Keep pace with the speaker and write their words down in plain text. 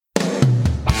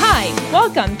Hi,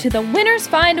 welcome to the Winners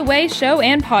Find a Way show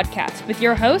and podcast with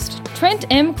your host, Trent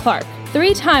M. Clark,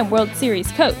 three-time World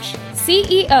Series coach,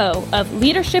 CEO of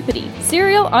Leadershipity,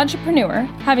 serial entrepreneur,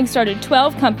 having started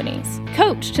 12 companies,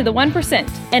 coach to the 1%,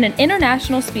 and an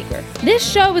international speaker. This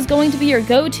show is going to be your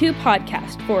go-to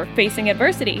podcast for facing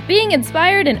adversity, being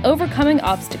inspired, and overcoming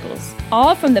obstacles,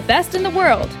 all from the best in the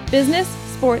world, business,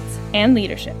 sports, and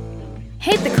leadership.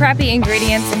 Hate the crappy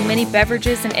ingredients in many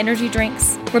beverages and energy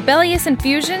drinks? Rebellious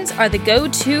Infusions are the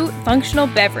go-to functional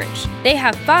beverage. They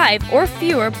have 5 or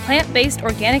fewer plant-based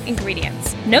organic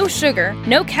ingredients, no sugar,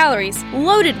 no calories,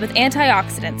 loaded with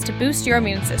antioxidants to boost your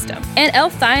immune system, and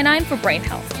L-theanine for brain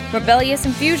health. Rebellious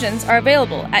Infusions are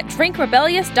available at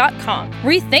drinkrebellious.com.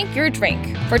 Rethink your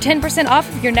drink. For 10% off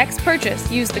of your next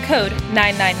purchase, use the code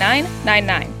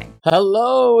 99999.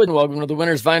 Hello and welcome to the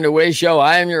Winners Find a Way show.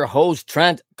 I am your host,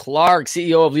 Trent Clark,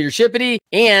 CEO of Leadershipity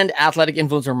and Athletic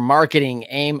Influencer Marketing,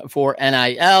 aim for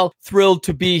NIL. Thrilled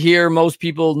to be here. Most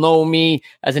people know me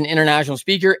as an international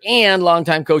speaker and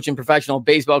longtime coach in professional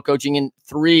baseball coaching in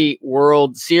 3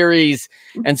 World Series.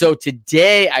 And so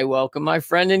today I welcome my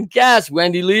friend and guest,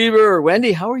 Wendy Lieber.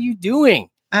 Wendy, how are you doing?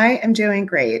 I am doing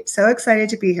great. So excited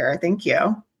to be here. Thank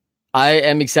you. I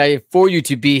am excited for you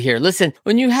to be here. Listen,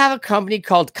 when you have a company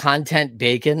called Content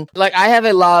Bacon, like I have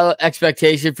a lot of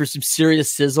expectation for some serious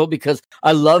sizzle because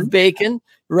I love bacon,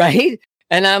 right?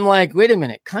 And I'm like, wait a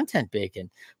minute, Content Bacon.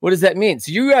 What does that mean?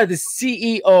 So you are the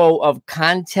CEO of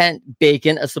Content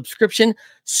Bacon, a subscription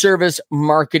service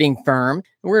marketing firm.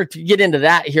 We're going to get into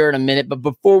that here in a minute. But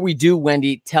before we do,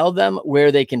 Wendy, tell them where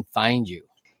they can find you.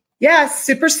 Yes,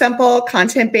 super simple,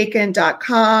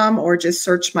 contentbacon.com, or just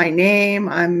search my name.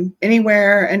 I'm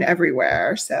anywhere and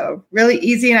everywhere. So really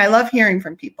easy. And I love hearing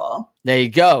from people. There you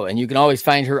go. And you can always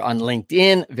find her on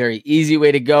LinkedIn. Very easy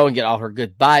way to go and get all her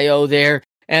good bio there.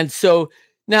 And so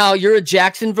now you're a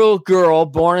Jacksonville girl,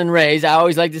 born and raised. I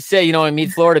always like to say, I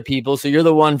meet Florida people. So you're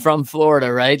the one from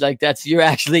Florida, right? Like you're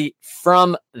actually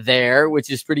from there, which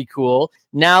is pretty cool.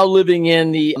 Now living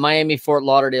in the Miami, Fort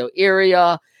Lauderdale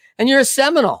area. And you're a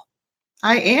Seminole.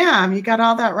 I am. You got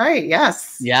all that right.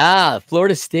 Yes. Yeah.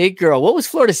 Florida State girl. What was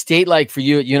Florida State like for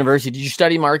you at university? Did you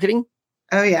study marketing?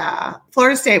 Oh, yeah.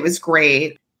 Florida State was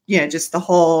great. Just the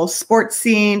whole sports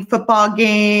scene, football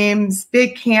games,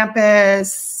 big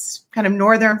campus, kind of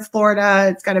northern Florida.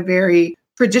 It's got a very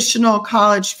traditional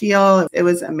college feel. It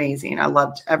was amazing. I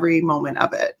loved every moment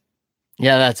of it.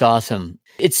 Yeah, that's awesome.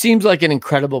 It seems like an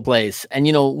incredible place. And,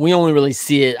 we only really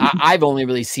see it. I've only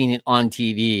really seen it on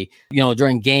TV,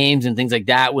 during games and things like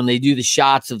that, when they do the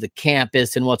shots of the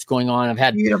campus and what's going on. I've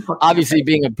had, obviously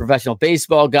being a professional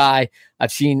baseball guy,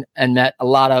 I've seen and met a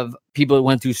lot of people that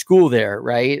went through school there,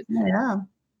 right? Yeah.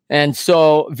 And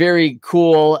so very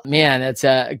cool, man. That's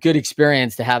a good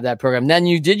experience to have that program. Then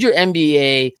you did your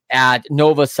MBA at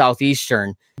Nova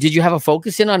Southeastern. Did you have a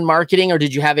focus in on marketing, or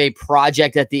did you have a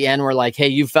project at the end where like, hey,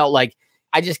 you felt like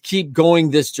I just keep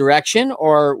going this direction,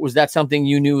 or was that something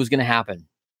you knew was going to happen?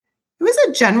 It was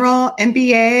a general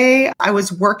MBA. I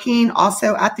was working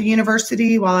also at the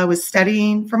university while I was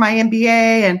studying for my MBA,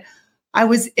 and I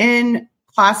was in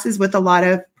classes with a lot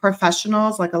of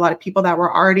professionals, like a lot of people that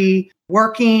were already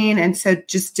working. And so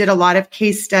just did a lot of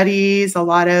case studies, a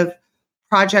lot of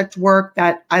project work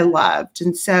that I loved.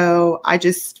 And so I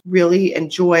just really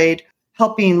enjoyed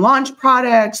helping launch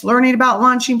products, learning about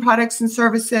launching products and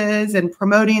services and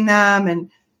promoting them.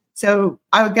 And so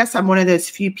I would guess I'm one of those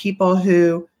few people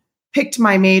who picked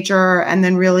my major and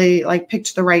then really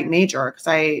picked the right major, because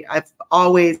I've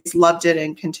always loved it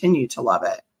and continue to love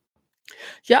it.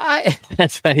 Yeah,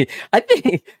 that's funny. I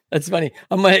think that's funny.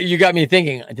 You got me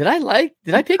thinking, did I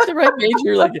pick the right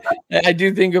major? I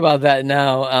do think about that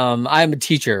now. I'm a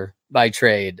teacher by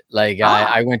trade.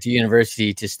 I went to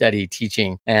university to study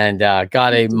teaching and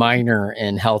got a minor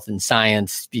in health and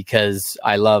science because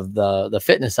I love the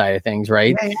fitness side of things,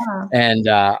 right? Yeah. And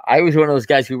I was one of those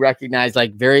guys who recognized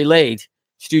very late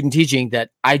student teaching that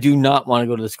I do not want to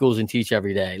go to the schools and teach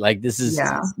every day. This is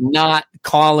not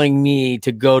calling me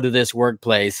to go to this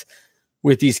workplace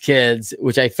with these kids,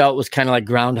 which I felt was kind of like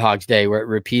Groundhog's Day, where it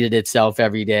repeated itself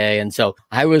every day. And so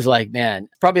I was like, man,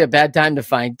 probably a bad time to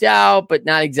find out, but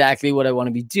not exactly what I want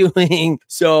to be doing.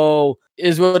 So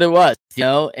is what it was,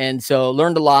 And so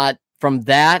learned a lot from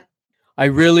that. I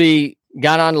really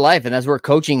got on to life, and that's where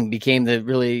coaching became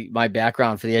my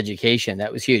background for the education.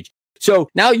 That was huge. So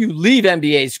now you leave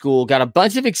MBA school, got a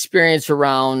bunch of experience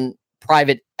around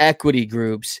private equity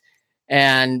groups,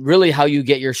 and really how you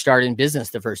get your start in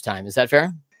business the first time. Is that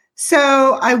fair?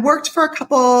 So I worked for a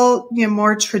couple,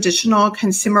 more traditional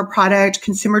consumer product,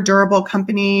 consumer durable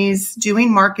companies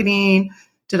doing marketing,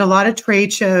 did a lot of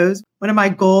trade shows. one of my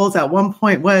goals at one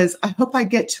point was, I hope I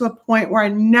get to a point where I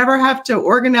never have to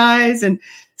organize and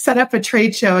set up a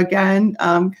trade show again,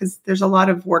 because there's a lot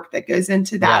of work that goes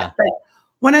into that. Yeah. But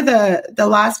one of the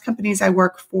last companies I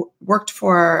worked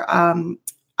for,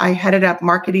 I headed up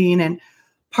marketing, and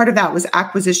part of that was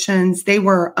acquisitions. They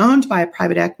were owned by a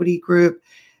private equity group.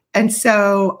 And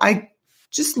so I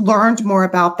just learned more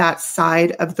about that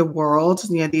side of the world,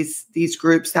 these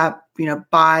groups that,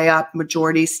 buy up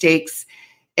majority stakes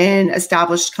in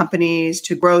established companies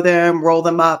to grow them, roll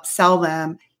them up, sell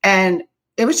them. And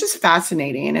it was just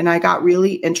fascinating. And I got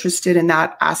really interested in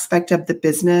that aspect of the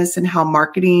business and how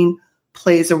marketing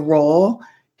plays a role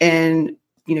in,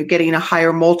 getting a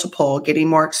higher multiple, getting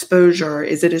more exposure.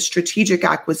 Is it a strategic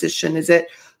acquisition? Is it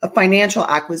a financial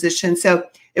acquisition? So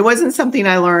it wasn't something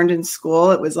I learned in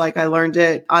school. It was like I learned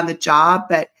it on the job.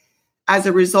 But as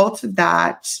a result of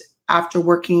that, after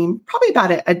working probably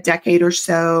about a decade or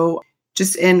so,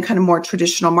 just in kind of more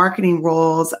traditional marketing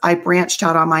roles, I branched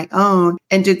out on my own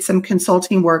and did some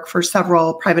consulting work for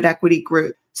several private equity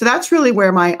groups. So that's really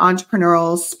where my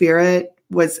entrepreneurial spirit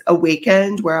was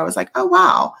awakened, where I was like, oh,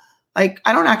 wow, like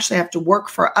I don't actually have to work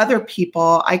for other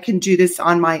people. I can do this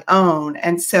on my own.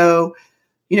 And so,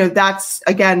 that's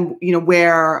again,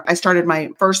 where I started my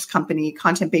first company.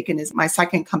 Content Bacon is my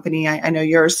second company. I know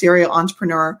you're a serial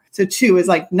entrepreneur, so 2 is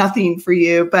like nothing for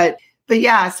you, but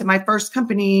yeah, so my first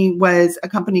company was a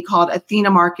company called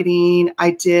Athena Marketing.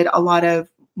 I did a lot of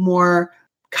more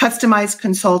customized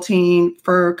consulting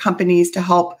for companies to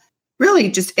help really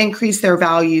just increase their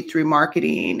value through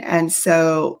marketing. And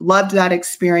so loved that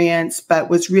experience, but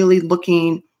was really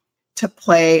looking to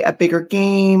play a bigger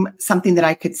game, something that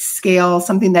I could scale,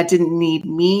 something that didn't need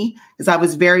me, because I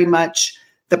was very much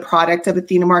the product of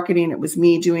Athena Marketing. It was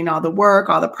me doing all the work,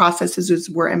 all the processes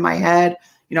were in my head.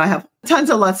 I have tons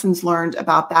of lessons learned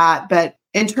about that, but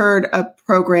entered a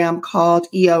program called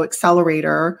EO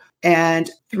Accelerator. And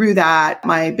through that,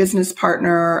 my business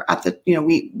partner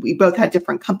we both had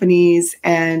different companies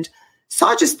and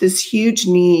saw just this huge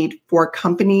need for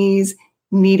companies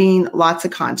needing lots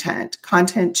of content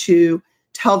to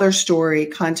tell their story,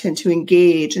 content to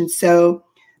engage. And so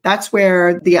that's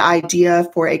where the idea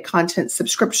for a content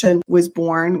subscription was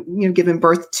born, given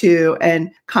birth to, and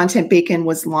Content Bacon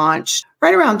was launched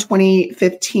right around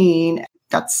 2015.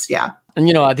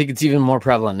 And, I think it's even more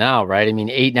prevalent now, right? I mean,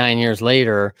 8-9 years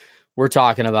later, we're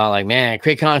talking about like, man,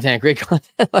 great content.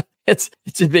 It's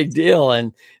a big deal.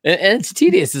 And it's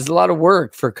tedious. It's a lot of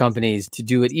work for companies to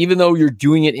do it, even though you're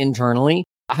doing it internally.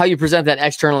 How you present that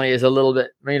externally is a little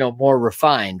bit, more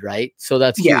refined, right? So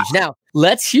that's huge. Now,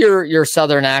 let's hear your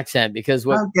Southern accent, because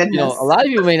what a lot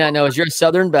of you may not know is you're a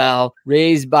Southern belle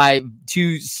raised by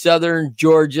 2 Southern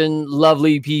Georgian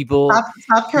lovely people.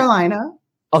 South Carolina.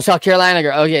 Oh, South Carolina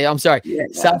girl. Okay, I'm sorry. Yeah.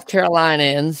 South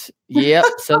Carolinians. Yep,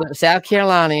 South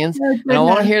Carolinians. And I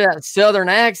want to hear that Southern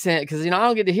accent because, I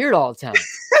don't get to hear it all the time.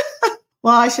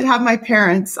 Well, I should have my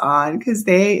parents on because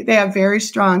they have very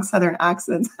strong Southern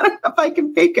accents. I don't know if I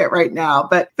can fake it right now.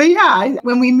 But yeah,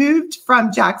 when we moved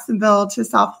from Jacksonville to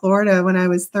South Florida when I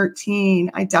was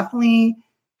 13, I definitely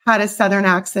had a Southern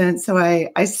accent. So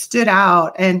I stood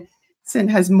out, and accent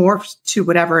has morphed to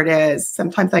whatever it is.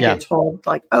 Sometimes I get told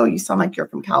like, oh, you sound like you're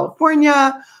from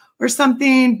California or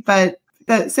something. But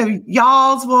so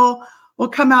y'alls will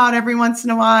come out every once in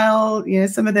a while,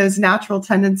 some of those natural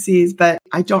tendencies, but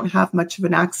I don't have much of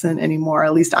an accent anymore.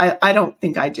 At least I don't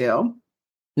think I do.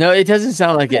 No, it doesn't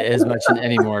sound like it as much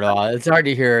anymore at all. It's hard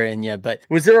to hear in you, but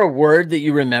was there a word that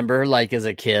you remember, like as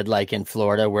a kid, like in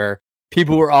Florida, where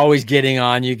people were always getting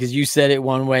on you because you said it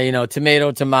one way,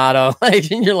 tomato, like,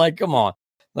 and you're like, come on.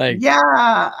 Like,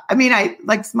 yeah. I mean,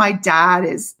 my dad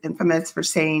is infamous for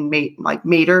saying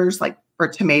maters, like, or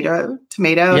tomato.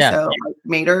 Yeah. So like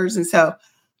maters. And so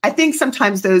I think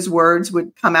sometimes those words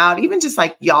would come out, even just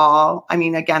like y'all. I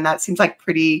mean, again, that seems like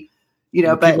pretty,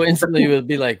 but people instantly would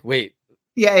be like, wait.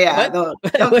 Yeah. Where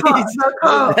did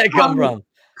that come from?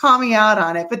 Call me out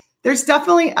on it. But there's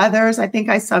definitely others. I think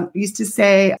I used to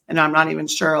say, and I'm not even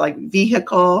sure, like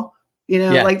vehicle,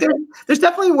 like there's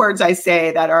definitely words I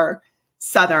say that are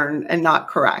Southern and not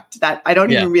correct, that I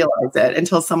don't even realize it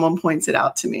until someone points it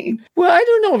out to me. Well, I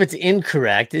don't know if it's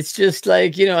incorrect. It's just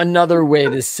like, another way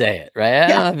to say it, right? I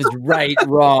don't know if it's right,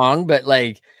 wrong, but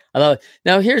like, I love it.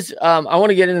 Now here's, I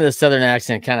want to get into the Southern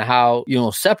accent, kind of how,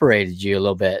 separated you a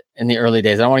little bit in the early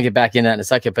days. I want to get back into that in a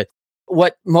second, but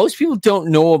what most people don't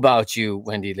know about you,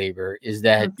 Wendy Lieber, is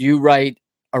that you write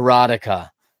erotica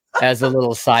as a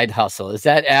little side hustle. Is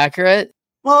that accurate?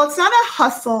 Well, it's not a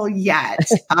hustle yet.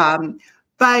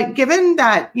 But given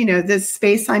that, this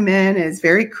space I'm in is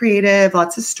very creative,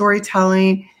 lots of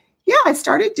storytelling, Yeah, I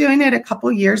started doing it a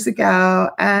couple years ago,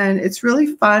 and it's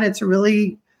really fun. It's a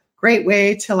really great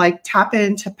way to like tap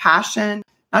into passion,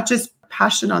 not just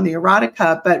passion on the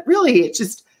erotica, but really it's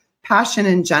just passion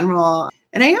in general.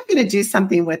 And I am going to do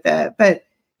something with it. But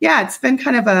yeah, it's been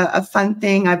kind of a fun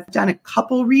thing. I've done a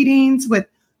couple readings with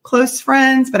close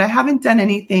friends, but I haven't done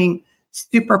anything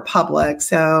super public.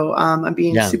 So I'm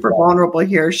being super vulnerable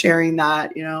here, sharing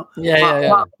that,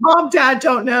 mom, dad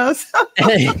don't know. So.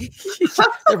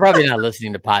 They're probably not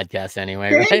listening to podcasts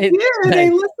anyway, right? They do. They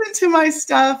listen to my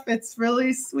stuff. It's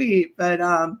really sweet, but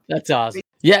that's awesome.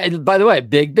 Yeah. By the way,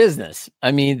 big business.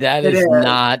 I mean, that is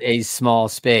not a small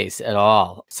space at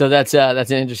all. So that's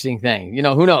an interesting thing.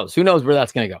 Who knows? Who knows where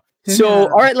that's going to go? So,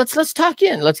 all right, let's talk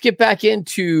in. Let's get back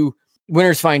into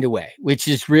winners find a way, which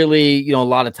is really, a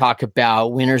lot of talk about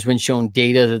winners when shown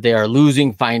data that they are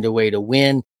losing, find a way to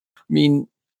win. I mean,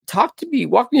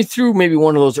 walk me through maybe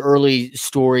one of those early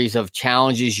stories of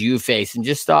challenges you faced and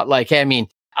just thought like, hey,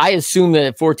 I assume that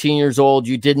at 14 years old,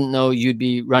 you didn't know you'd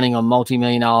be running a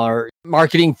multi-million-dollar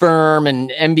marketing firm and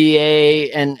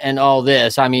MBA and all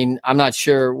this. I'm not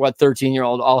sure what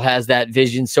 13-year-old all has that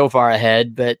vision so far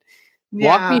ahead, but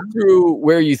walk me through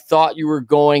where you thought you were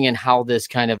going and how this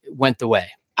kind of went the way.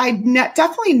 I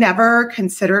definitely never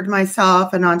considered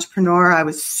myself an entrepreneur. I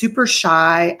was super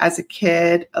shy as a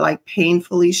kid, like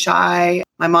painfully shy.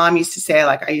 My mom used to say,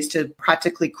 like, I used to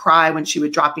practically cry when she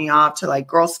would drop me off to like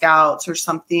Girl Scouts or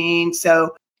something.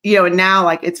 So, and now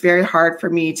like it's very hard for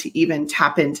me to even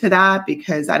tap into that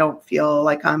because I don't feel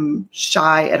like I'm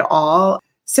shy at all.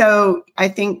 So I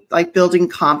think like building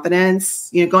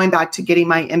confidence, going back to getting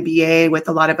my MBA with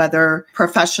a lot of other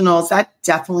professionals, that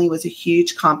definitely was a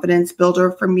huge confidence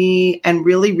builder for me, and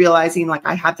really realizing like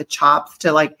I had the chops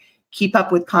to like keep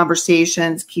up with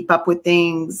conversations, keep up with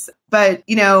things. But,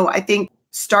 I think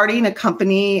starting a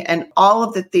company and all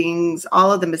of the things,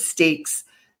 all of the mistakes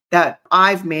that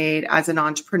I've made as an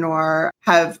entrepreneur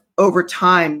have over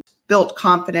time built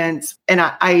confidence. And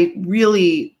I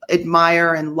really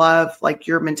admire and love like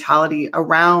your mentality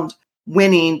around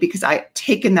winning, because I've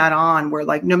taken that on where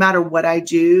like, no matter what I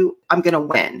do, I'm going to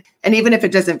win. And even if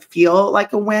it doesn't feel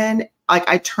like a win, like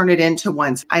I turn it into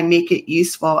one. I make it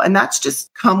useful. And that's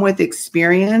just come with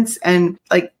experience and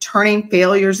like turning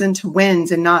failures into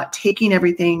wins and not taking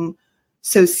everything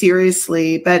so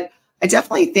seriously. But I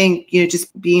definitely think,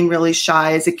 just being really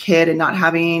shy as a kid and not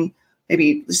having,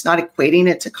 maybe just not equating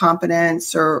it to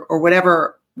confidence or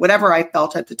whatever I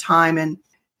felt at the time. And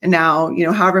now,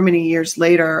 however many years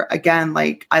later, again,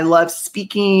 like I love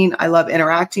speaking. I love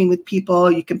interacting with people.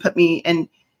 You can put me in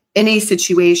any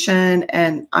situation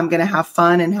and I'm going to have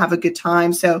fun and have a good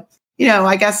time. So,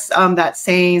 I guess that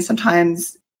saying,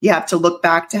 sometimes you have to look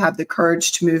back to have the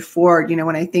courage to move forward.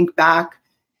 When I think back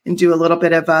and do a little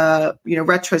bit of a,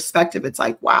 retrospective, it's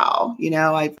like, wow,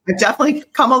 I've definitely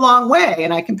come a long way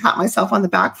and I can pat myself on the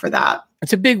back for that.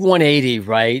 It's a big 180,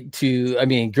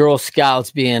 right? Girl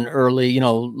Scouts being early,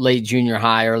 late junior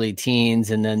high, early teens.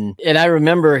 And I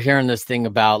remember hearing this thing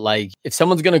about like, if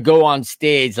someone's going to go on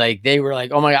stage, like they were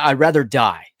like, oh my God, I'd rather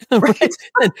die right?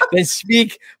 than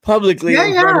speak publicly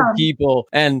in front of people.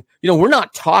 And, we're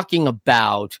not talking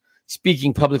about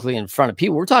speaking publicly in front of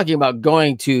people. We're talking about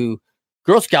going to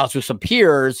Girl Scouts with some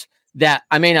peers that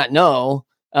I may not know,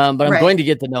 but I'm going to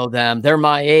get to know them. They're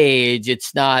my age.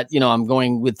 It's not, I'm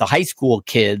going with the high school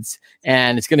kids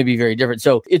and it's going to be very different.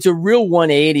 So it's a real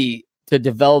 180 to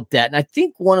develop that. And I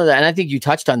think and I think you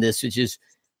touched on this, which is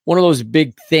one of those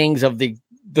big things of the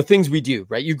things we do,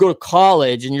 right? You go to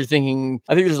college and you're thinking,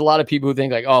 I think there's a lot of people who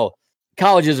think like, oh,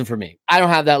 college isn't for me. I don't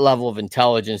have that level of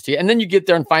intelligence to you. And then you get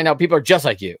there and find out people are just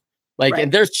like you.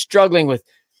 And they're struggling with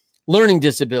learning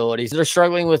disabilities. They're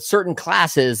struggling with certain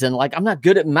classes and like, I'm not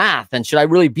good at math. And should I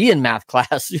really be in math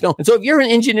class? And so if you're in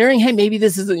engineering, hey, maybe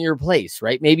this isn't your place,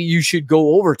 right? Maybe you should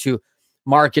go over to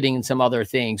marketing and some other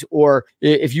things. Or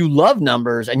if you love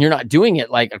numbers and you're not doing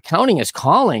it, like accounting is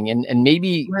calling and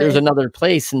maybe there's another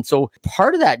place. And so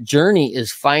part of that journey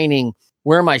is finding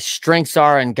where my strengths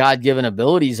are and God-given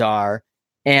abilities are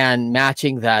and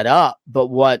matching that up. But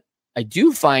what I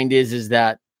do find is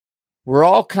that we're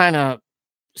all kind of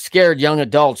scared young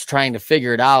adults trying to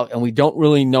figure it out, and we don't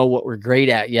really know what we're great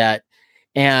at yet.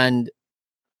 And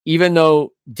even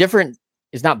though different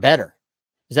is not better.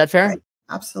 Is that fair? Right.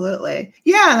 Absolutely.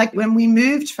 Yeah. Like when we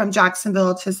moved from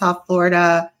Jacksonville to South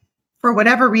Florida, for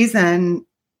whatever reason,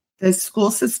 the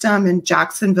school system in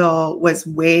Jacksonville was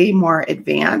way more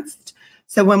advanced.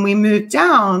 So when we moved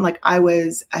down, like I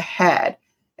was ahead.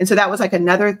 And so that was like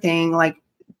another thing, like,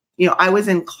 I was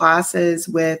in classes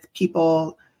with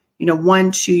people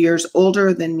 1-2 years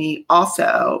older than me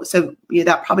also. So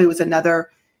that probably was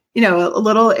another a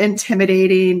little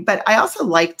intimidating, but I also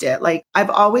liked it. Like I've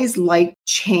always liked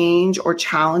change or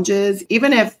challenges,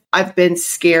 even if I've been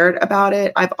scared about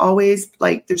it. I've always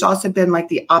there's also been like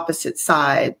the opposite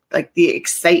side, like the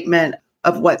excitement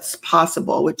of what's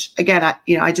possible, which again,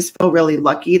 I just feel really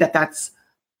lucky that that's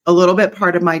a little bit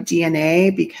part of my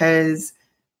DNA because,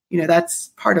 that's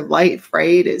part of life,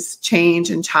 right? Is change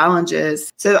and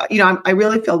challenges. So, I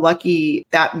really feel lucky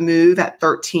that move at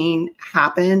 13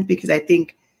 happened because I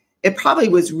think it probably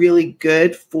was really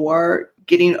good for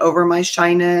getting over my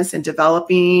shyness and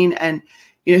developing. And,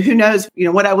 who knows,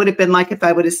 what I would have been like if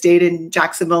I would have stayed in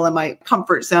Jacksonville in my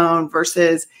comfort zone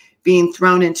versus being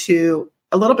thrown into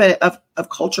a little bit of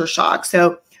culture shock.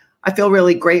 So I feel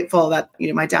really grateful that,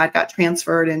 my dad got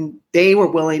transferred and they were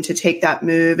willing to take that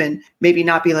move and maybe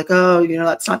not be like, oh,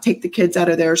 let's not take the kids out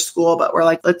of their school, but we're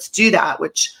like, let's do that,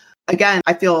 which again,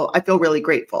 I feel really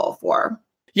grateful for.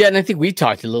 Yeah. And I think we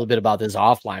talked a little bit about this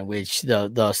offline, which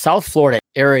the South Florida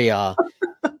area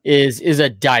is a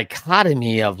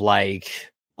dichotomy of like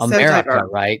America,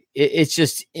 so right? It's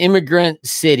just immigrant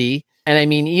city. And I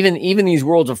mean, even these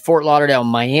worlds of Fort Lauderdale,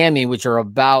 Miami, which are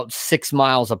about 6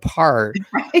 miles apart,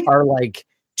 right, are like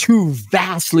two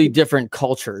vastly different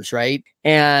cultures, right?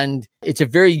 And it's a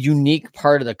very unique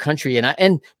part of the country.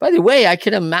 And by the way, I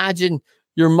can imagine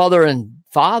your mother and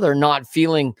father not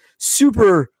feeling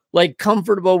super like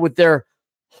comfortable with their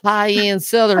high-end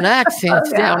Southern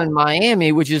accents down in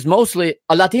Miami, which is mostly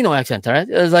a Latino accent, right?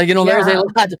 It's like, there's a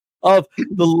lot of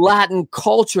the Latin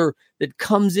culture that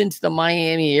comes into the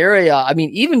Miami area. I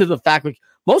mean, even to the fact that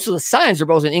most of the signs are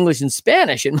both in English and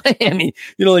Spanish in Miami,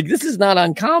 like this is not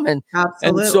uncommon.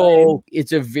 Absolutely. And so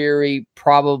it's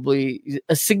probably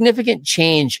a significant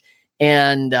change.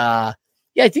 And I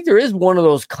think there is one of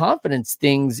those confidence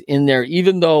things in there,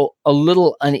 even though a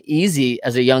little uneasy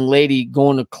as a young lady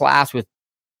going to class with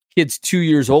kids 2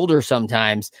 years older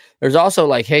sometimes. There's also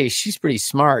like, hey, she's pretty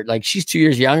smart. Like she's 2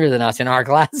 years younger than us in our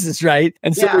classes, right?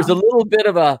 And so there's a little bit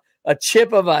of a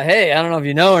chip of hey, I don't know if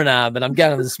you know or not, but I'm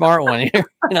kind of the smart one here,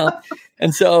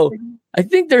 And so I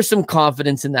think there's some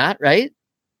confidence in that, right?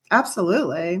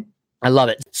 Absolutely. I love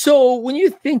it. So when you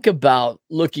think about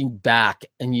looking back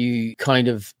and you kind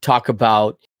of talk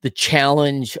about the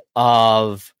challenge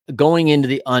of going into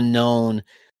the unknown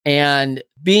and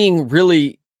being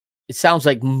really, it sounds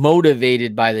like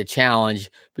motivated by the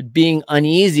challenge, but being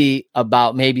uneasy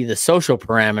about maybe the social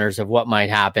parameters of what might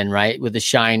happen, right? With the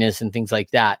shyness and things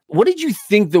like that. What did you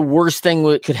think the worst thing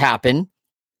could happen?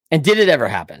 And did it ever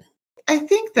happen? I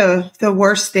think the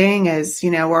worst thing is,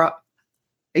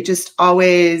 it just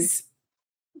always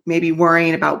maybe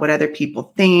worrying about what other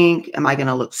people think. Am I going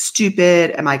to look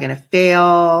stupid? Am I going to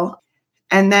fail?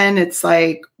 And then it's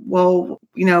like, well,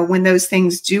 when those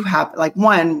things do happen, like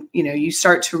one, you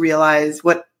start to realize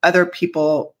what other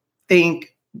people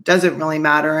think doesn't really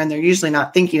matter. And they're usually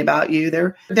not thinking about you.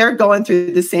 They're going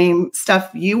through the same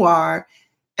stuff you are.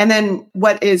 And then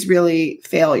what is really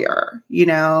failure?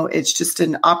 It's just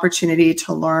an opportunity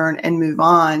to learn and move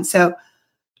on. So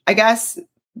I guess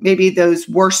maybe those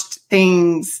worst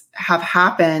things have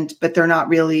happened, but they're not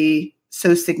really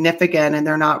so significant and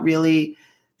they're not really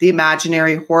the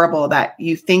imaginary horrible that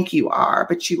you think you are,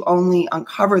 but you only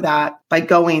uncover that by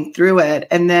going through it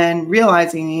and then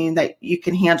realizing that you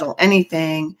can handle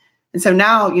anything. And so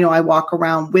now, I walk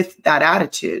around with that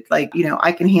attitude, like,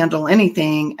 I can handle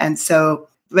anything. And so,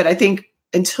 but I think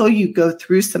until you go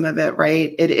through some of it,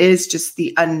 right, it is just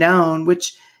the unknown,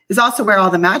 which is also where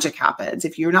all the magic happens.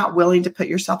 If you're not willing to put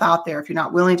yourself out there, if you're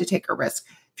not willing to take a risk,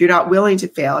 if you're not willing to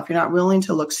fail, if you're not willing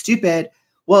to look stupid,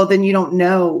 well, then you don't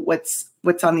know what's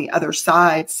on the other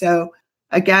side. So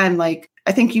again, like,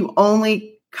 I think you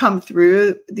only come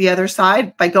through the other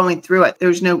side by going through it.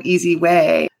 There's no easy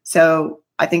way. So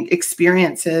I think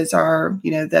experiences are,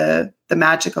 the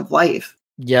magic of life.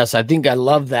 Yes, I think I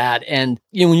love that. And,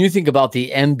 when you think about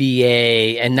the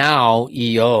MBA and now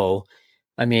EO,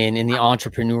 I mean, in the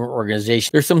entrepreneur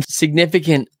organization, there's some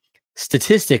significant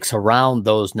statistics around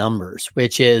those numbers,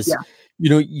 which is,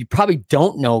 you probably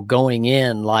don't know going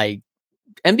in, like,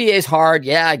 MBA is hard.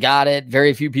 Yeah, I got it.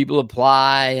 Very few people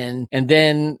apply. And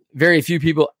then very few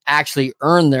people actually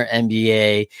earn their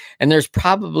MBA. And there's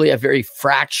probably a very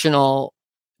fractional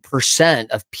percent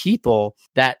of people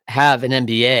that have an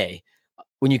MBA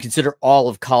when you consider all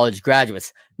of college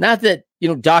graduates. Not that,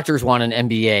 doctors want an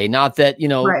MBA, not that,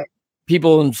 right,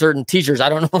 people and certain teachers, I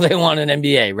don't know if they want an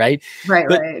MBA, right? Right,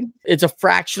 but right. It's a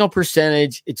fractional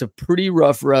percentage. It's a pretty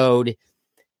rough road.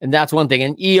 And that's one thing.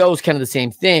 And EO is kind of the same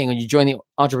thing. When you join the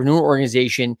entrepreneur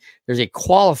organization, there's a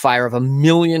qualifier of $1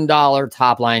 million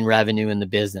top line revenue in the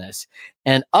business.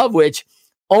 And of which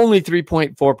only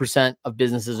 3.4% of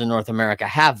businesses in North America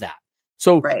have that.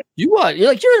 So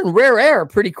you're in rare air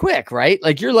pretty quick, right?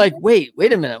 Like you're like, wait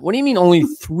a minute. What do you mean only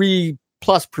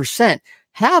 3+%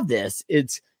 have this?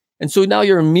 And so now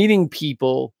you're meeting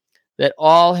people that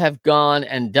all have gone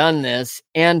and done this,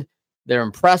 and they're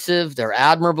impressive, they're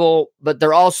admirable, but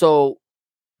they're also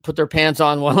put their pants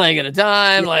on one leg at a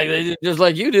time, like they just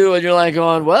like you do. And you're like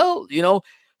going, well,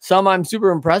 some I'm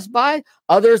super impressed by,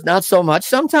 others not so much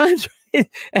sometimes.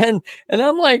 And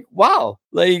I'm like, wow,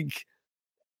 like,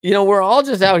 we're all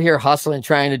just out here hustling,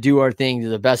 trying to do our thing to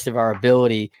the best of our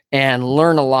ability and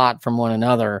learn a lot from one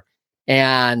another.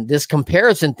 And this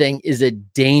comparison thing is a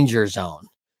danger zone,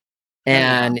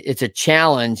 and it's a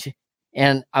challenge.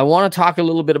 And I want to talk a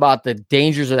little bit about the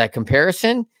dangers of that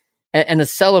comparison and the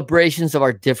celebrations of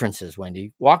our differences.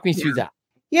 Wendy, walk me through that.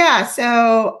 Yeah.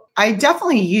 So I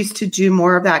definitely used to do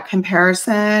more of that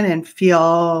comparison and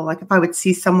feel like if I would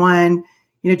see someone,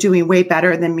 doing way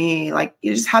better than me, like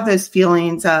you just have those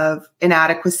feelings of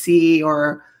inadequacy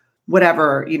or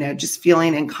whatever, just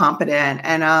feeling incompetent.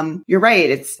 And you're right.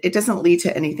 It doesn't lead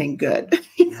to anything good,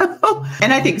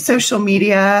 And I think social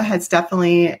media has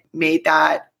definitely made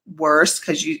that worse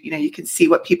because you can see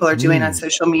what people are doing on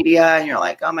social media and you're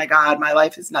like, oh my God, my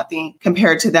life is nothing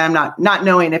compared to them, not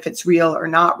knowing if it's real or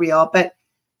not real. But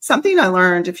something I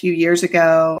learned a few years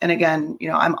ago, and again,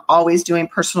 I'm always doing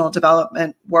personal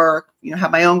development work,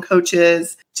 have my own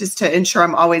coaches just to ensure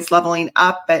I'm always leveling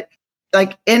up, but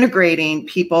like integrating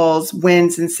people's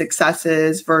wins and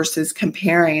successes versus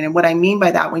comparing. And what I mean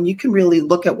by that, when you can really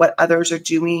look at what others are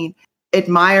doing,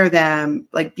 admire them,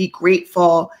 like be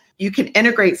grateful, you can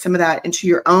integrate some of that into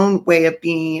your own way of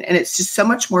being. And it's just so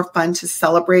much more fun to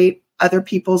celebrate other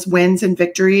people's wins and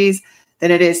victories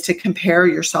than it is to compare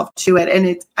yourself to it.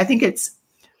 And I think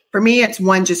for me, it's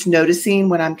one, just noticing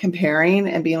when I'm comparing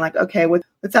and being like, okay, what's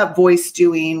that voice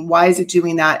doing? Why is it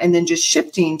doing that? And then just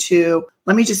shifting to,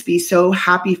 let me just be so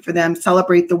happy for them,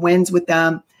 celebrate the wins with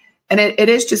them. And it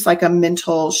is just like a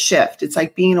mental shift. It's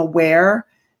like being aware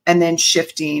and then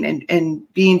shifting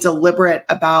and being deliberate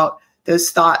about those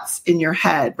thoughts in your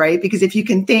head, right? Because if you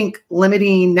can think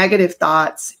limiting negative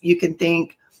thoughts, you can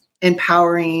think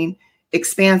empowering,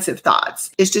 expansive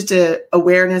thoughts. It's just a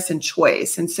awareness and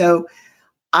choice. And so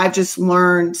I've just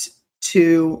learned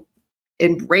to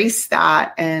embrace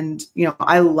that. And,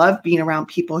 I love being around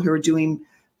people who are doing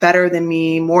better than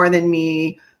me, more than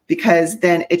me, because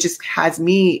then it just has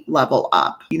me level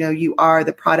up. You are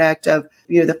the product of,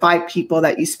 the 5 people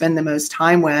that you spend the most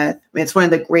time with. I mean, it's one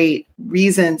of the great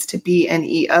reasons to be an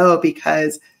EO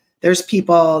because there's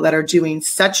people that are doing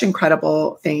such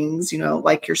incredible things,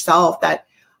 like yourself, that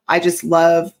I just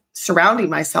love surrounding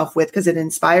myself with because it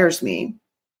inspires me.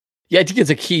 Yeah, I think it's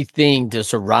a key thing to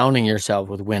surrounding yourself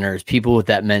with winners, people with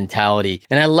that mentality.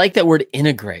 And I like that word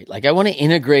integrate. Like I want to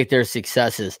integrate their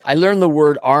successes. I learned the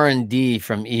word R&D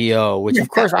from EO, which of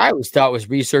course I always thought was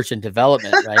research and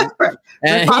development, right?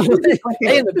 And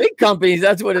hey, in the big companies,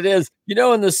 that's what it is.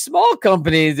 In the small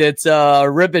companies, it's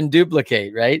rip and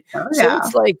duplicate, right? Oh, yeah. So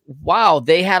it's like, wow,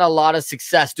 they had a lot of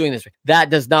success doing this. That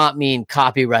does not mean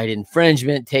copyright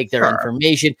infringement, take their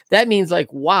information. That means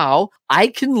like, wow, I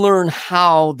can learn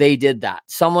how they did that.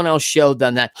 Someone else showed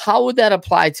them that. How would that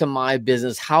apply to my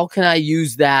business? How can I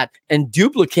use that and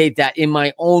duplicate that in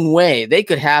my own way? They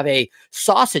could have a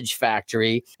sausage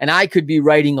factory and I could be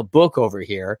writing a book over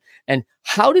here. And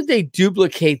how did they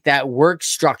duplicate that work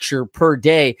structure per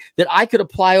day that I could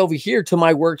apply over here to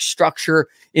my work structure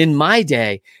in my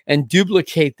day and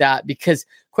duplicate that? Because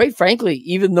quite frankly,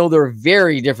 even though they're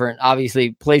very different,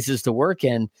 obviously, places to work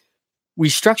in, we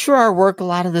structure our work a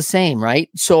lot of the same, right?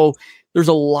 So there's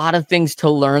a lot of things to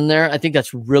learn there. I think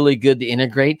that's really good to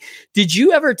integrate. Did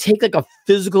you ever take like a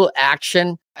physical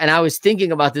action? And I was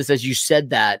thinking about this as you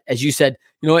said,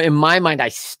 in my mind, I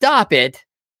stop it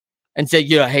and say,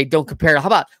 hey, don't compare. How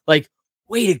about like,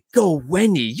 way to go,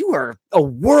 Wendy, you are a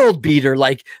world beater.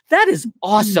 Like that is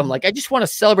awesome. Like, I just want to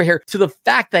celebrate here to the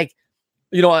fact that,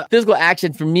 a physical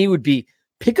action for me would be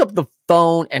pick up the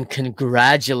phone and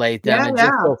congratulate them and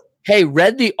just go, hey,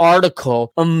 read the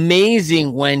article.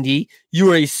 Amazing, Wendy.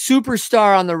 You are a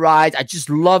superstar on the rise. I just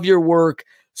love your work.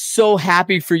 So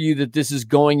happy for you that this is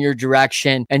going your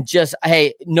direction. And just,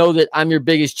 hey, know that I'm your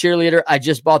biggest cheerleader. I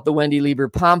just bought the Wendy Lieber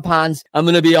pom-poms. I'm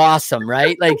going to be awesome,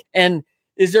 right? Like, and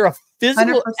is there a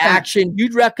physical 100%. Action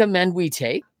you'd recommend we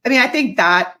take? I mean, I think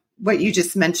that what you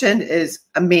just mentioned is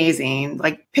amazing.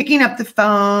 Like picking up the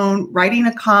phone, writing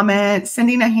a comment,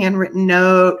 sending a handwritten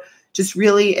note, just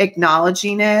really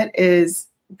acknowledging it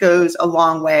goes a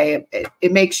long way.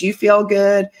 It makes you feel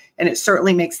good, and it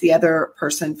certainly makes the other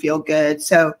person feel good.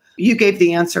 So You gave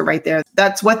the answer right there.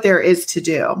 That's what there is to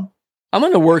do. I'm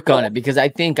going to work on it because I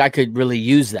think I could really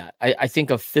use that. I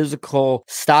think a physical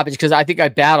stoppage, because I think I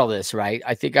battle this, right?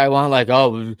 I think I want like,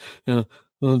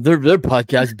 their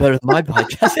podcast is better than my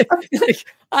podcast. Like,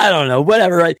 I don't know,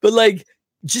 whatever, right? But like,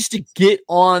 just to get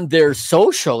on their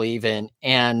social even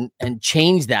and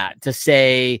change that to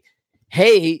say,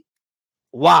 hey,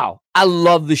 wow, I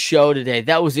love the show today.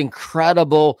 That was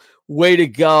incredible. Way to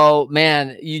go,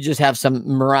 man. You just have some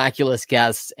miraculous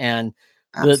guests, and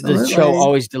the show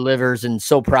always delivers, and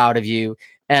so proud of you.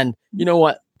 And you know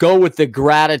what? Go with the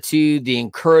gratitude, the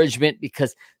encouragement,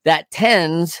 because that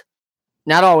tends,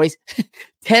 not always,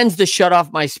 tends to shut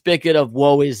off my spigot of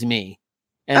woe is me.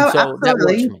 And so that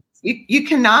works for me. You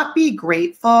cannot be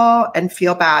grateful and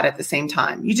feel bad at the same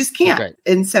time. You just can't. Okay.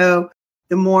 And so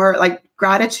the more, like,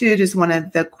 gratitude is one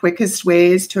of the quickest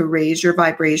ways to raise your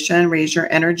vibration, raise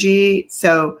your energy.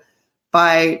 So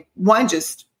by one,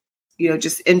 just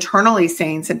internally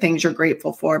saying some things you're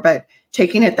grateful for, but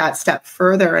taking it that step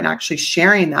further and actually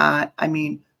sharing that. I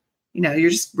mean,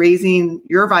 you're just raising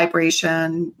your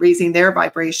vibration, raising their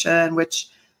vibration, which,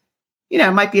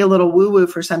 might be a little woo-woo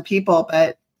for some people,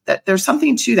 but that there's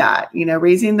something to that,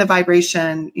 raising the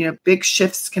vibration, big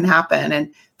shifts can happen. And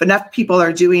if enough people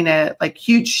are doing it, like,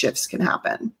 huge shifts can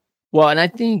happen. Well, and I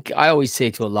think I always say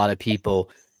to a lot of people,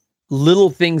 little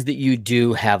things that you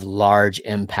do have large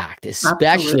impact,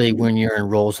 especially when you're in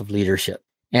roles of leadership.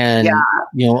 And,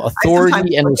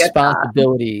 authority and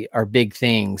responsibility are big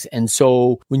things. And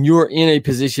so when you're in a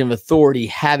position of authority,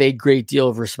 have a great deal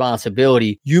of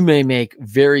responsibility, you may make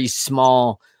very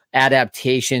small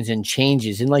adaptations and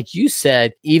changes. And like you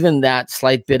said, even that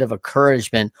slight bit of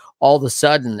encouragement, all of a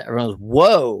sudden everyone's,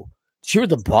 whoa, did you hear what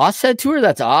the boss said to her?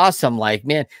 That's awesome. Like,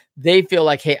 man, they feel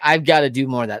like, hey, I've got to do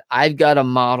more of that. I've got to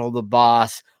model the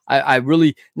boss. I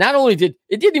really, not only didn't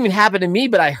even happen to me,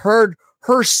 but I heard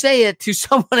her say it to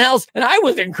someone else and I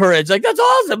was encouraged. Like, that's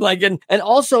awesome. Like, and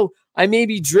also I may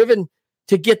be driven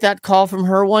to get that call from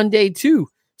her one day too.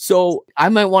 So I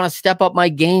might want to step up my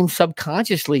game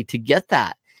subconsciously to get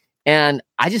that. And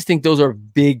I just think those are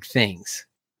big things.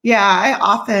 Yeah. I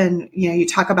often, you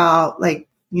talk about, like,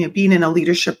 being in a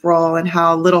leadership role and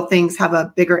how little things have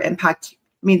a bigger impact.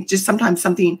 I mean, just sometimes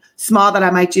something small that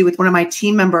I might do with one of my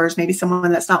team members, maybe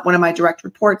someone that's not one of my direct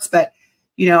reports, but,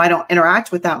 I don't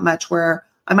interact with that much, where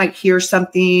I might hear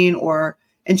something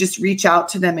and just reach out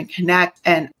to them and connect.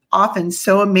 And often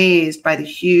so amazed by the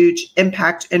huge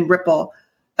impact and ripple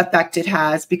effect it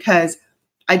has, because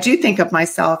I do think of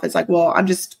myself as like, well,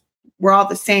 we're all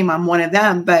the same. I'm one of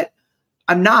them, but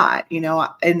I'm not,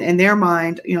 in their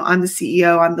mind, I'm the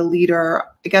CEO, I'm the leader.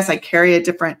 I guess I carry a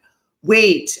different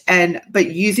weight,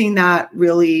 but using that,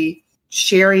 really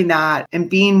sharing that and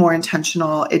being more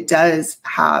intentional, it does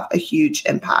have a huge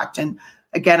impact. And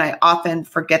again, I often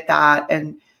forget that.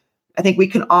 And I think we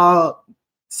can all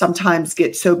sometimes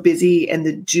get so busy in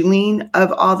the doing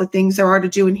of all the things there are to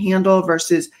do and handle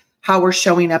versus how we're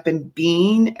showing up and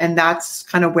being. And that's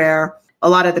kind of where a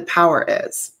lot of the power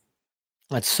is.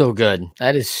 That's so good.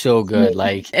 That is so good.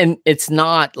 Like, and it's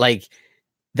not like,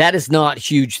 that is not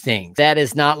huge thing. That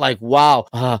is not like,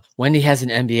 wow, Wendy has an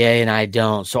MBA and I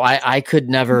don't. So I could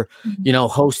never,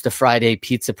 host a Friday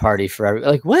pizza party for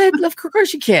everybody. Like, what? Of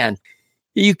course you can.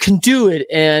 You can do it.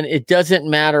 And it doesn't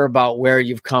matter about where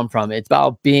you've come from. It's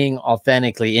about being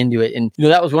authentically into it. And,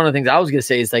 that was one of the things I was going to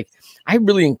say is, like, I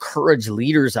really encourage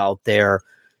leaders out there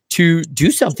to do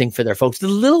something for their folks. The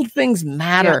little things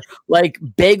matter, like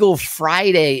Bagel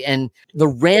Friday and the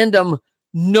random,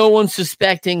 no one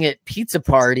suspecting it pizza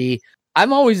party.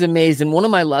 I'm always amazed. And one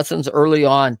of my lessons early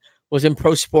on was in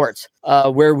pro sports,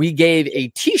 where we gave a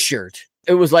t-shirt.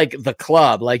 It was like the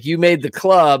club, like you made the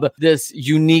club, this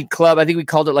unique club. I think we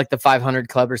called it like the 500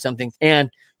 Club or something. And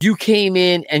you came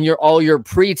in and all your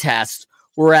pre-tests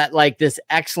were at like this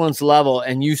excellence level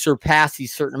and you surpassed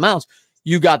these certain amounts.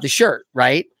 You got the shirt,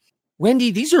 right?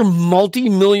 Wendy, these are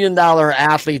multi-million-dollar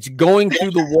athletes going through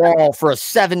the wall for a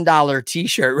 $7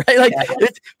 t-shirt, right? Like,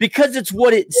 it's because it's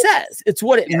what it says. It's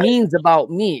what it means about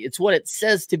me. It's what it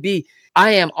says to be.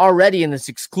 I am already in this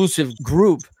exclusive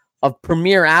group of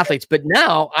premier athletes, but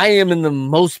now I am in the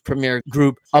most premier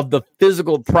group of the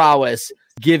physical prowess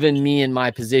given me in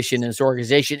my position in this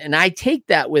organization. And I take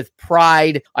that with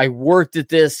pride. I worked at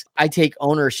this. I take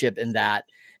ownership in that.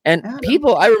 And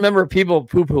I remember people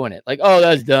poo-pooing it. Like, oh,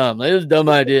 that's dumb. Like, that's a dumb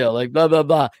idea. Like, blah, blah,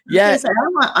 blah. Yes.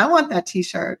 I want that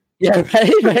t-shirt. Yeah,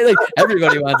 right. Like,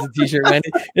 everybody wants a t-shirt, Wendy.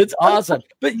 It's awesome.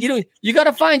 But, you got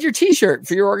to find your t-shirt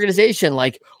for your organization.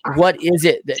 Like, what is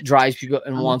it that drives people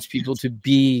and wants people to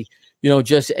be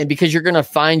and because you're going to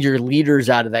find your leaders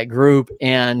out of that group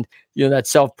and, that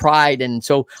self-pride. And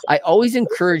so I always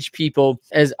encourage people,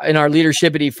 as in our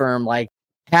leadershipity firm, like,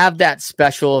 have that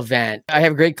special event. I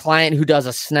have a great client who does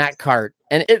a snack cart,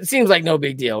 and it seems like no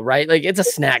big deal, right? Like, it's a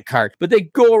snack cart, but they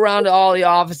go around to all the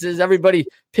offices. Everybody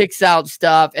picks out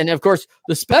stuff. And of course,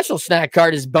 the special snack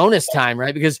cart is bonus time,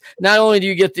 right? Because not only do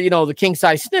you get the king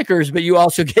size Snickers, but you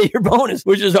also get your bonus,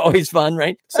 which is always fun,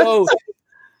 right? So,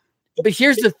 but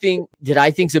here's the thing that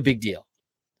I think is a big deal.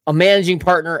 A managing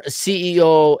partner, a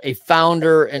CEO, a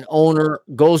founder, an owner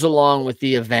goes along with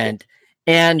the event,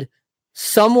 and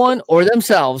someone or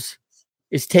themselves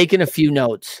is taking a few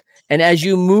notes. And as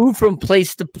you move from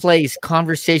place to place,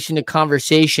 conversation to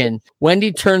conversation,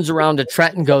 Wendy turns around to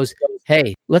Trent and goes,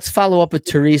 hey, let's follow up with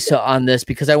Teresa on this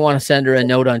because I want to send her a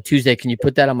note on Tuesday. Can you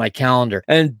put that on my calendar?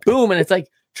 And boom. And it's like,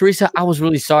 Teresa, I was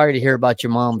really sorry to hear about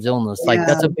your mom's illness. Like,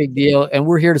 that's a big deal. And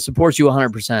we're here to support you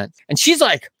 100%. And she's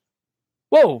like,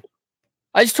 whoa,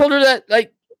 I just told her that,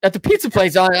 like, at the pizza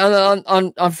place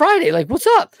on Friday. Like, what's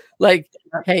up? Like,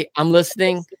 hey, I'm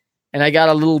listening, and I got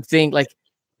a little thing, like,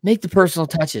 make the personal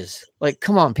touches. Like,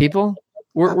 come on, people.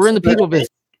 We're in the people business.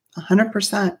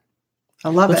 100%. I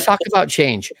love it. Let's talk about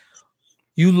change.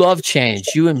 You love change.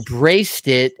 You embraced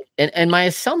it. And my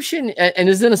assumption, and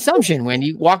it's an assumption,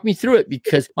 Wendy, walk me through it,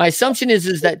 because my assumption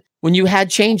is that when you had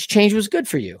change was good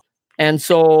for you. And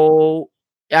so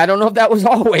I don't know if that was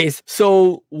always.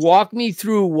 So walk me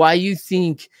through why you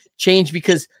think change,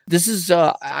 because this is,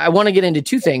 I want to get into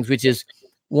two things, which is,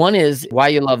 one is why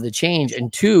you love the change.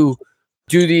 And two,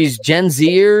 do these Gen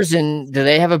Zers, and do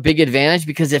they have a big advantage?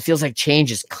 Because it feels like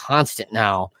change is constant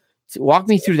now. So walk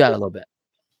me through that a little bit.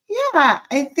 Yeah,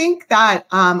 I think that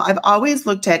I've always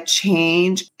looked at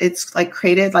change. It's like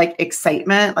created like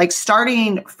excitement, like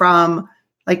starting from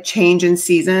like change in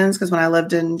seasons. Because when I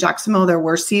lived in Jacksonville, there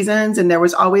were seasons, and there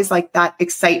was always like that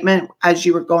excitement as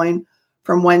you were going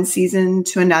from one season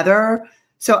to another.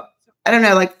 So I don't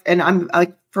know, like, and I'm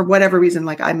like, for whatever reason,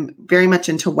 like, I'm very much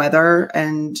into weather.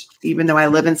 And even though I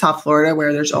live in South Florida,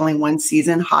 where there's only one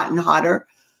season, hot and hotter,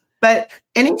 but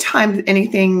anytime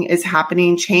anything is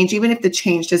happening, change, even if the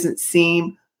change doesn't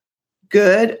seem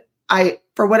good,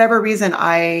 for whatever reason,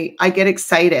 I get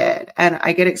excited, and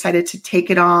I get excited to take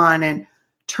it on and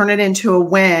turn it into a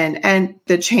win. And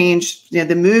the change,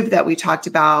 the move that we talked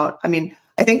about, I mean,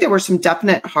 I think there were some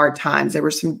definite hard times. There were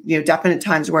some, definite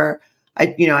times where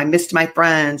I missed my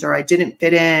friends, or I didn't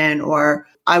fit in, or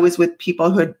I was with people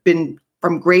who had been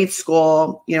from grade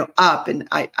school, up, and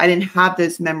I didn't have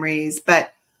those memories.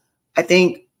 But I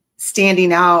think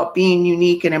standing out, being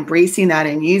unique, and embracing that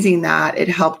and using that, it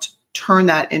helped turn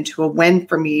that into a win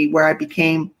for me, where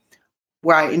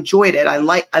I enjoyed it. I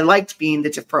liked being the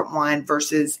different one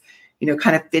versus,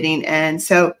 kind of fitting in.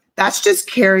 So that's just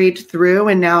carried through.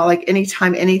 And now, like,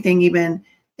 anytime anything, even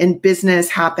in business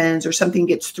happens, or something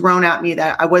gets thrown at me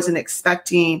that I wasn't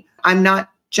expecting, I'm not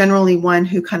generally one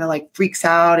who kind of like freaks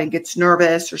out and gets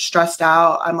nervous or stressed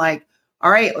out. I'm like, all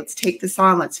right, let's take this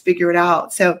on. Let's figure it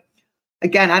out. So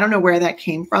again, I don't know where that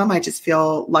came from. I just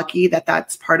feel lucky that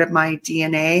that's part of my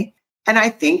DNA. And I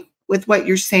think with what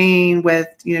you're saying with,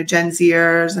 Gen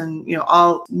Zers and,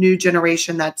 all new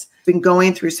generation that's been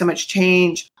going through so much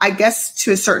change, I guess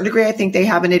to a certain degree, I think they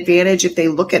have an advantage if they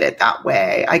look at it that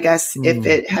way. I guess if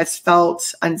it has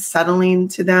felt unsettling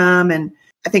to them, and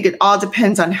I think it all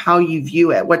depends on how you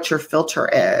view it, what your filter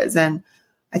is. And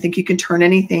I think you can turn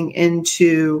anything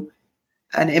into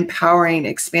an empowering,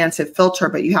 expansive filter,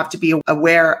 but you have to be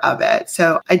aware of it.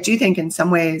 So I do think in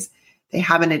some ways they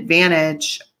have an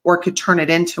advantage, or could turn it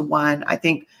into one. I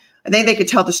think they could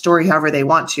tell the story however they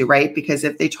want to, right? Because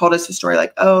if they told us a story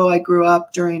like, oh, I grew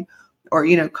up during, or,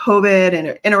 COVID, and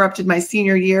it interrupted my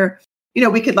senior year,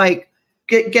 we could like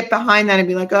get behind that and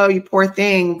be like, oh, you poor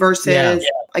thing, versus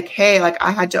like, hey, like, I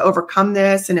had to overcome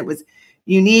this, and it was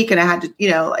unique, and I had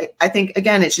to, I think,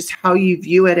 again, it's just how you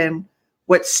view it and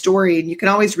what story, and you can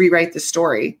always rewrite the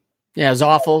story. Yeah, it was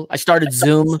awful. I started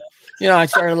Zoom. I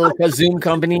started a little Zoom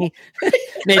company,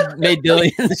 made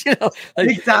billions.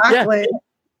 Exactly. Yeah.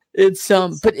 It's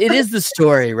but it is the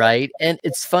story, right? And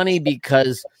it's funny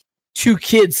because two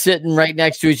kids sitting right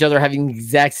next to each other having the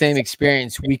exact same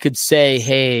experience, we could say,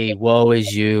 hey, woe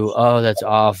is you. Oh, that's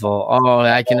awful. Oh,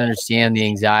 I can understand the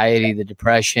anxiety, the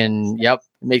depression. Yep,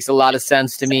 it makes a lot of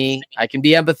sense to me. I can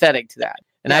be empathetic to that.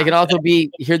 And I can also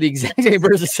hear the exact same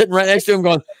person sitting right next to him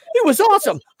going, it was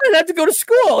awesome. I didn't have to go to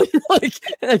school.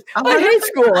 I hate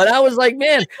school. And I was like,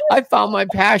 man, I found my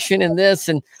passion in this,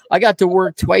 and I got to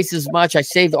work twice as much. I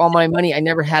saved all my money. I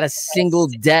never had a single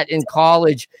debt in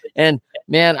college. And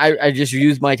man, I just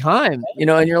used my time,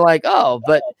 and you're like, oh,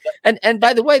 but, and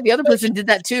by the way, the other person did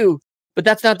that too. But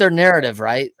that's not their narrative,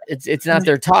 right? It's not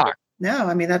their talk. No,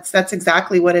 I mean, that's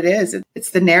exactly what it is.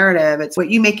 It's the narrative. It's what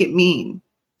you make it mean.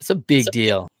 It's a big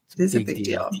deal. It is a big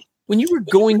deal. When you were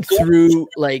going through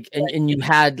like, and you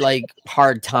had like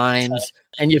hard times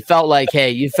and you felt like, hey,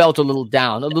 you felt a little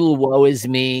down, a little woe is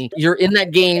me. You're in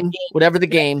that game, whatever the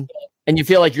game, and you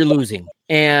feel like you're losing.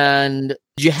 And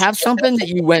did you have something that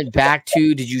you went back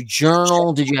to? Did you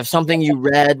journal? Did you have something you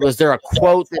read? Was there a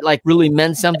quote that like really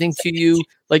meant something to you?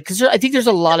 Like, because I think there's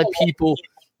a lot of people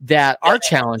that are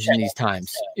challenged in these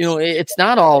times. You know, it's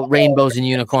not all rainbows and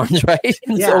unicorns, right?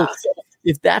 And so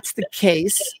if that's the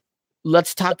case,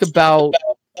 let's talk about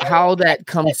how that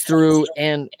comes through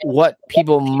and what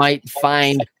people might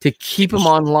find to keep them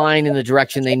online in the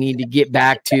direction they need to get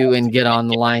back to and get on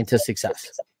the line to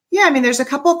success. Yeah, I mean, there's a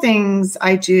couple things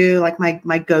I do, like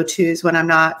my go-tos when I'm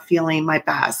not feeling my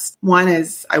best. One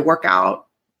is I work out,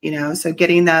 so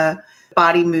getting the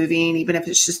body moving, even if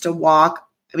it's just a walk.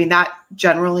 I mean, that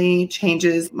generally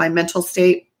changes my mental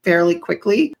state fairly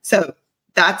quickly. So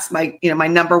that's my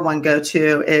number one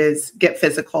go-to is get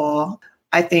physical.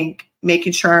 I think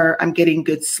making sure I'm getting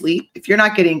good sleep. If you're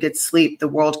not getting good sleep, the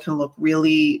world can look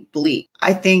really bleak.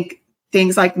 I think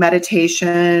things like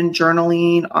meditation,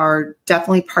 journaling are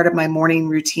definitely part of my morning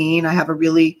routine. I have a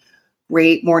really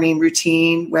great morning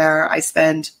routine where I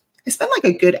spend like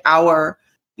a good hour,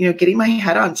 getting my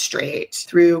head on straight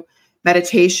through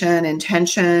meditation,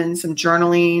 intention, some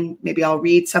journaling. Maybe I'll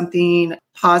read something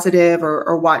positive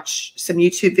or watch some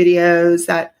YouTube videos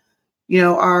that,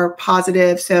 are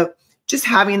positive. So just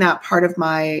having that part of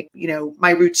my, my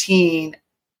routine,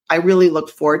 I really look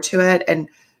forward to it. And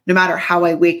no matter how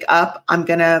I wake up, I'm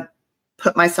going to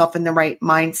put myself in the right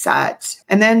mindset.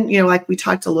 And then, like we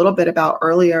talked a little bit about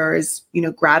earlier is,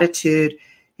 gratitude,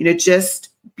 just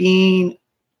being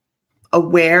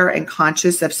aware and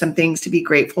conscious of some things to be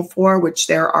grateful for, which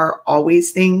there are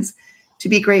always things to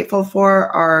be grateful for,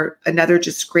 are another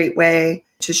just great way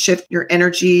to shift your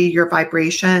energy, your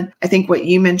vibration. I think what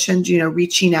you mentioned,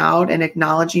 reaching out and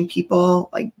acknowledging people,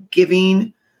 like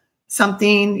giving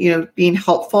something, being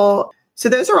helpful. So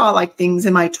those are all like things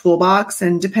in my toolbox.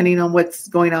 And depending on what's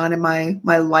going on in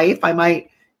my life, I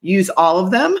might use all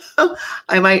of them.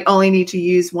 I might only need to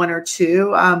use one or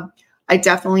two. I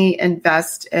definitely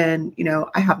invest in,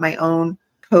 I have my own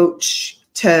coach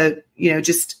to,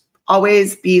 just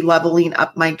always be leveling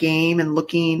up my game and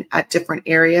looking at different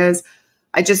areas.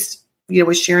 I just,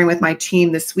 was sharing with my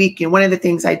team this week, one of the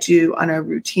things I do on a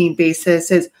routine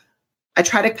basis is I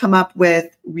try to come up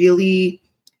with really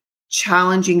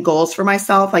challenging goals for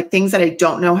myself, like things that I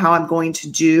don't know how I'm going to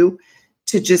do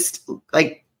to just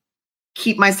like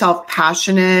keep myself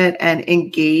passionate and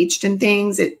engaged in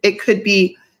things. It could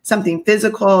be something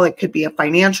physical. It could be a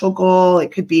financial goal.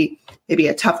 It could be maybe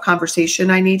a tough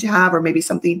conversation I need to have, or maybe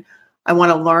something I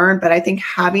want to learn. But I think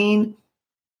having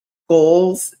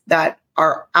goals that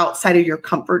are outside of your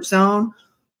comfort zone,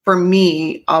 for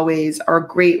me, always are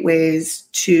great ways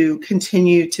to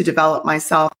continue to develop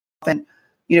myself and,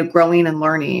 growing and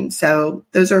learning. So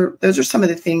those are some of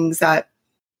the things that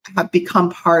have become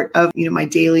part of, my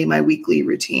daily, my weekly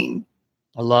routine.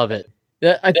 I love it.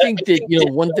 I think that,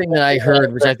 one thing that I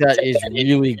heard, which I thought is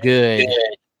really good,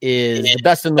 is the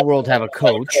best in the world have a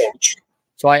coach.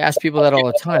 So I ask people that all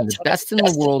the time. The best in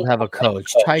the world have a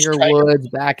coach. Tiger Woods,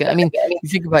 you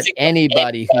think about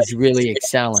anybody who's really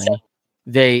excelling,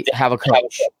 they have a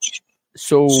coach.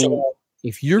 So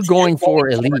if you're going for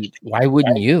elite, why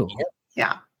wouldn't you?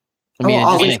 Yeah. I mean, it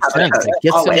just makes sense. Like,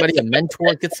 get somebody, a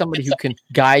mentor, get somebody who can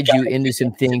guide you into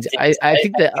some things. I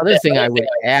think the other thing I would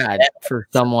add for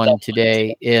someone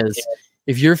today is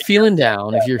if you're feeling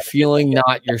down, if you're feeling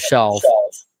not yourself,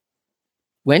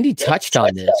 Wendy touched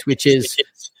on this, which is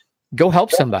go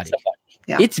help somebody.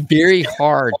 Yeah. It's very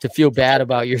hard to feel bad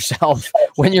about yourself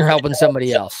when you're helping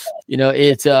somebody else.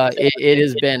 It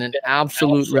has been an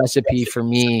absolute recipe for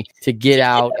me to get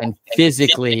out and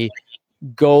physically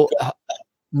go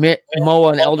mow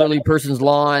an elderly person's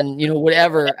lawn,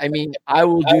 whatever. I mean, I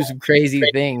will do some crazy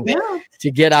things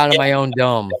to get out of my own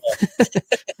dome.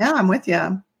 Yeah, I'm with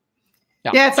you.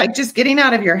 Yeah, it's like just getting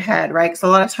out of your head, right? Because a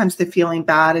lot of times the feeling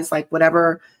bad is like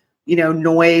whatever,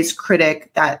 noise,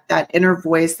 critic, that inner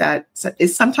voice that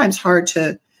is sometimes hard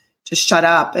to shut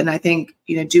up. And I think,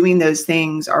 doing those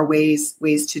things are ways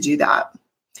to do that.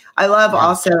 I love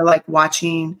also like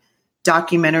watching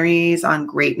documentaries on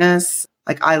greatness.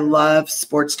 Like I love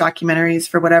sports documentaries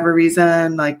for whatever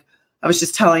reason. Like I was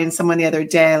just telling someone the other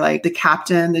day, like the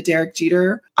captain, the Derek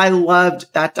Jeter, I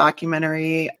loved that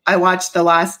documentary. I watched The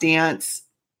Last Dance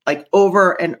like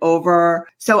over and over.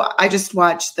 So I just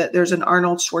watched that there's an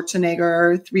Arnold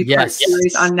Schwarzenegger 3-part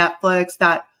series on Netflix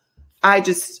that I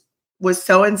just was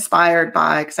so inspired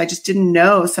by, because I just didn't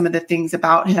know some of the things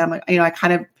about him. I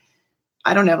kind of,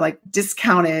 I don't know, like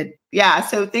discounted. Yeah.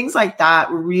 So things like that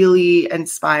really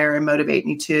inspire and motivate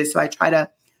me too. So I try to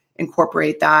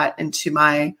incorporate that into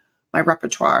my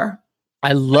repertoire.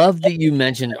 I love that you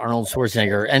mentioned Arnold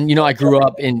Schwarzenegger. And, I grew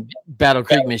up in Battle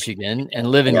Creek, Michigan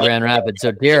and live in Grand Rapids.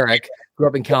 So Derek grew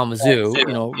up in Kalamazoo,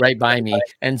 right by me.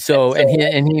 And so,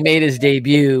 and he made his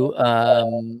debut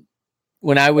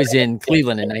when I was in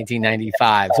Cleveland in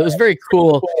 1995. So it was very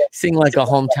cool seeing like a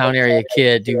hometown area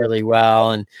kid do really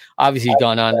well. And obviously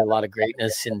gone on to a lot of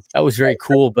greatness. And that was very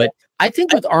cool. But I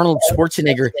think with Arnold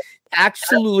Schwarzenegger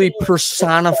absolutely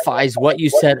personifies what you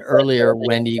said earlier,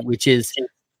 Wendy, which is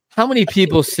how many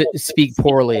people speak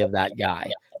poorly of that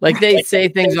guy. Like they say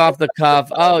things off the cuff.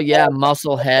 Oh yeah,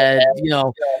 muscle head.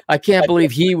 I can't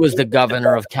believe he was the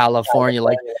governor of California.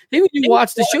 Like when you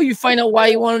watch the show, you find out why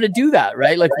he wanted to do that,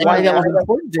 right? Like why that was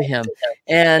important to him,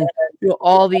 and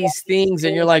all these things.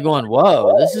 And you're like going,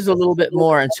 "Whoa, this is a little bit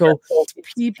more." And so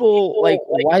people like,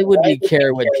 why would we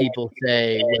care what people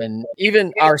say when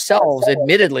even ourselves,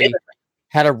 admittedly,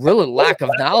 had a real lack of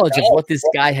knowledge of what this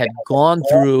guy had gone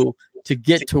through to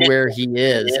get to where he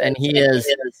is. And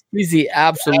he's the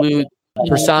absolute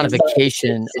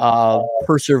personification of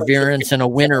perseverance and a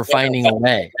winner finding a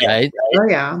way, right? Oh,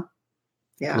 yeah.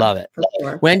 Yeah. Love it.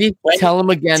 Sure. Wendy, tell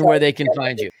them again where they can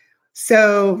find you.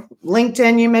 So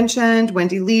LinkedIn, you mentioned,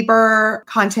 Wendy Lieber,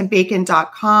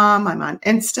 contentbacon.com. I'm on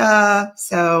Insta.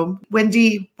 So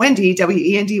Wendy, Wendy,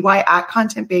 Wendy at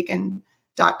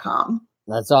contentbacon.com.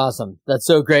 That's awesome. That's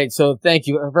so great. So thank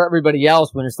you for everybody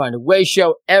else. Winners Find a Way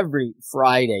show every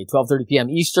Friday, 12:30 p.m.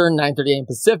 Eastern, 9:30 a.m.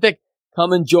 Pacific.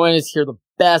 Come and join us. Hear the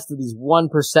best of these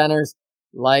 1%ers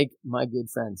like my good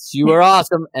friends. You are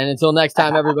awesome. And until next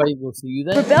time, everybody, we'll see you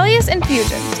then. Rebellious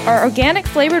Infusions are organic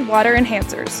flavored water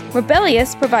enhancers.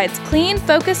 Rebellious provides clean,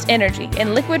 focused energy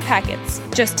in liquid packets.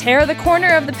 Just tear the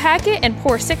corner of the packet and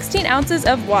pour 16 ounces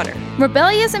of water.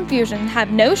 Rebellious Infusions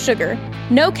have no sugar,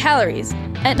 no calories,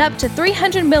 and up to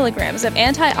 300 milligrams of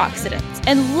antioxidants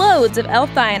and loads of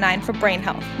L-theanine for brain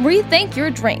health. Rethink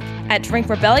your drink at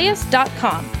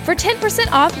drinkrebellious.com. For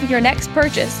 10% off of your next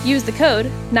purchase, use the code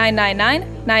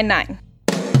 99999.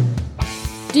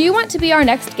 Do you want to be our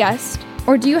next guest?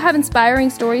 Or do you have inspiring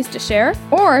stories to share?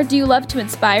 Or do you love to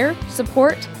inspire,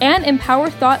 support, and empower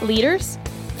thought leaders?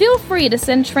 Feel free to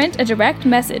send Trent a direct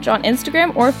message on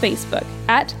Instagram or Facebook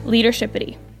at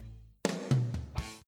Leadershipity.